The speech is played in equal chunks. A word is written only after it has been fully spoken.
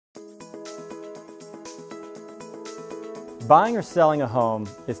Buying or selling a home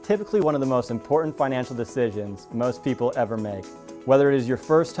is typically one of the most important financial decisions most people ever make. Whether it is your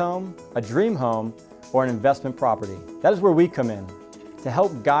first home, a dream home, or an investment property. That is where we come in, to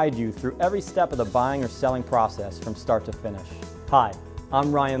help guide you through every step of the buying or selling process from start to finish. Hi,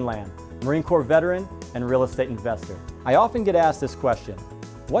 I'm Ryan Lamb, Marine Corps veteran and real estate investor. I often get asked this question: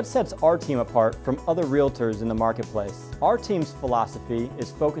 what sets our team apart from other realtors in the marketplace? Our team's philosophy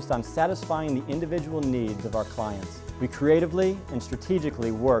is focused on satisfying the individual needs of our clients. We creatively and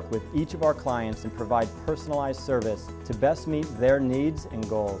strategically work with each of our clients and provide personalized service to best meet their needs and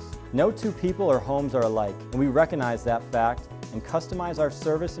goals. No two people or homes are alike, and we recognize that fact and customize our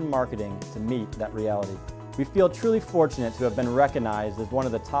service and marketing to meet that reality. We feel truly fortunate to have been recognized as one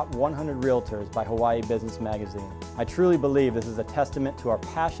of the top 100 realtors by Hawaii Business Magazine. I truly believe this is a testament to our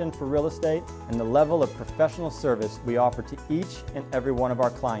passion for real estate and the level of professional service we offer to each and every one of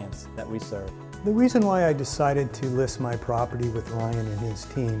our clients that we serve. The reason why I decided to list my property with Ryan and his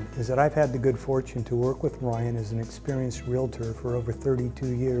team is that I've had the good fortune to work with Ryan as an experienced realtor for over 32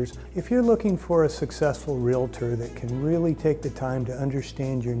 years. If you're looking for a successful realtor that can really take the time to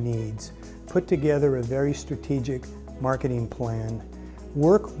understand your needs, put together a very strategic marketing plan,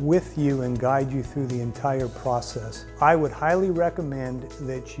 work with you and guide you through the entire process, I would highly recommend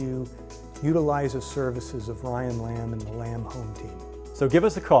that you utilize the services of Ryan Lamb and the Lamb Home Team. So give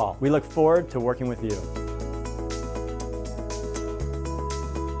us a call. We look forward to working with you.